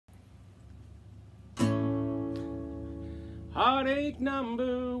Heartache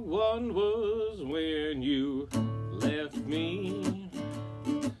number one was when you left me.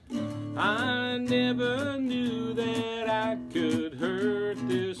 I never knew that I could hurt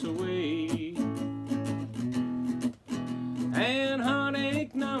this way. And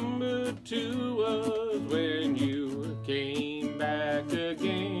heartache number two was when you came back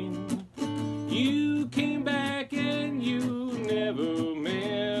again. You came back and you never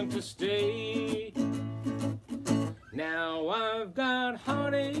meant to stay. Now I've got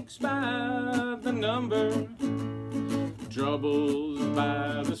heartaches by the number, troubles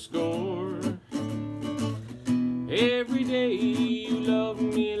by the score. Every day you love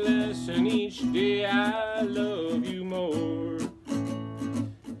me less, and each day I love you more.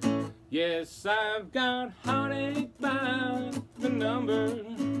 Yes, I've got heartache by the number,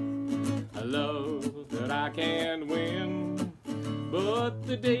 a love that I can't win. But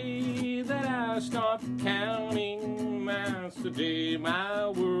the day that I stop counting, that's the day my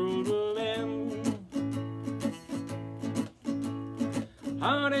world will end.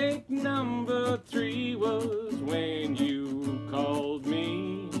 Heartache number three was when you called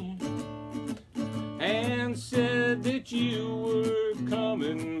me and said that you were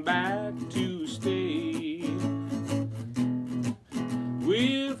coming back to stay.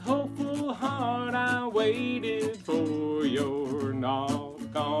 With hopeful heart I waited for your knock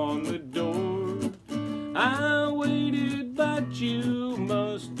on the door. I waited, but you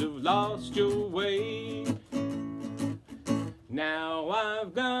must have lost your way. Now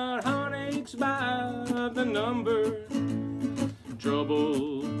I've got heartaches by the number,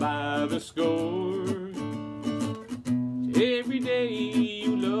 troubles by the score. Every day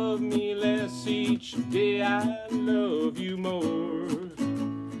you love me less, each day I love you more.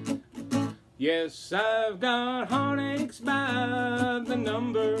 Yes, I've got heartaches by the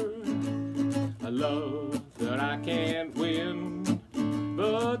number, a love that I can't win.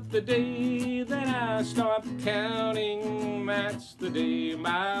 But the day that I stop counting, that's the day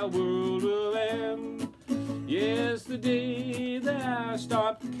my world will end. Yes, the day that I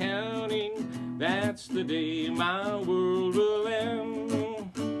stop counting, that's the day my world will end.